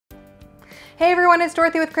Hey everyone, it's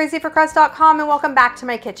Dorothy with crazyforcrust.com and welcome back to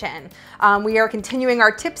my kitchen. We are continuing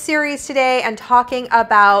our tip series today and talking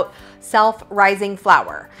about self-rising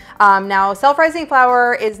flour. Now, self-rising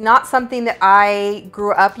flour is not something that I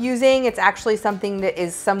grew up using. It's actually something that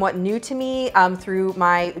is somewhat new to me through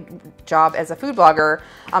my job as a food blogger.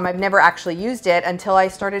 I've never actually used it until I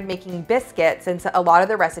started making biscuits, and so a lot of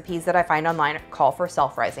the recipes that I find online call for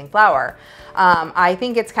self-rising flour. I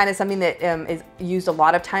think it's kind of something that is used a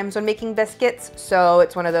lot of times when making biscuits, so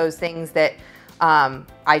it's one of those things that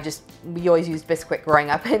we always used Bisquick growing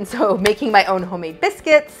up, and so making my own homemade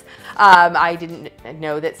biscuits, I didn't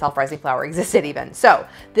know that self-rising flour existed even. So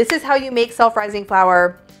this is how you make self-rising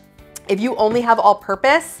flour. If you only have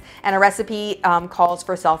all-purpose and a recipe calls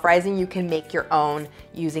for self-rising, you can make your own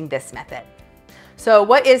using this method. So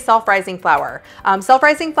what is self-rising flour?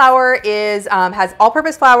 Self-rising flour has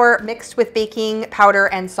all-purpose flour mixed with baking powder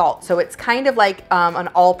and salt. So it's kind of like an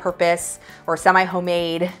all-purpose or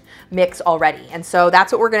semi-homemade mix already. And so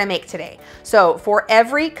that's what we're gonna make today. So for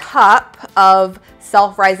every cup of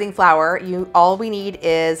self-rising flour, all we need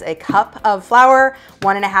is a cup of flour,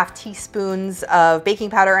 1.5 teaspoons of baking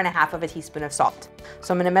powder, and 1/2 teaspoon of salt.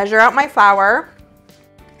 So I'm gonna measure out my flour.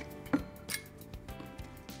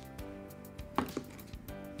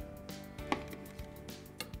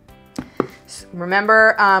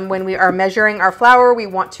 Remember, when we are measuring our flour, we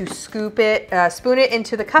want to spoon it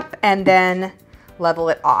into the cup and then level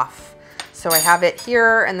it off. So I have it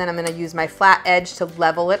here, and then I'm gonna use my flat edge to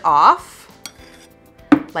level it off,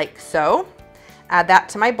 like so. Add that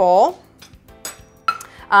to my bowl.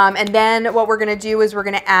 And then what we're gonna do is we're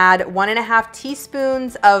gonna add 1.5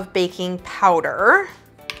 teaspoons of baking powder.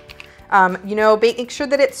 Make sure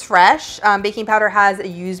that it's fresh. Baking powder has a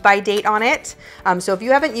use by date on it. So if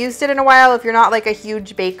you haven't used it in a while, if you're not like a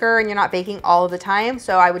huge baker and you're not baking all of the time,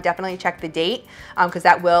 so I would definitely check the date because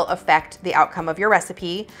that will affect the outcome of your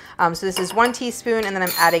recipe. So this is 1 teaspoon, and then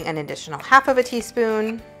I'm adding an additional 1/2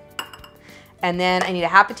 teaspoon. And then I need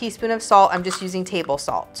 1/2 teaspoon of salt. I'm just using table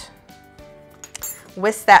salt.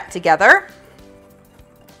 Whisk that together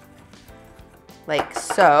like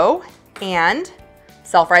so, and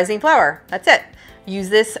self-rising flour. That's it. Use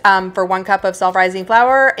this for 1 cup of self-rising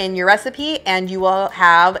flour in your recipe and you will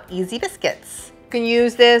have easy biscuits. You can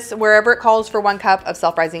use this wherever it calls for 1 cup of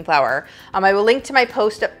self-rising flour. I will link to my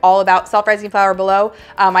post all about self-rising flour below.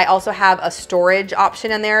 I also have a storage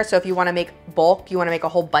option in there, so if you want to make bulk, you want to make a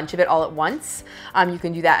whole bunch of it all at once, you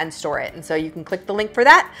can do that and store it. And so you can click the link for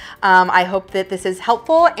that. I hope that this is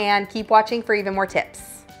helpful, and keep watching for even more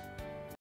tips.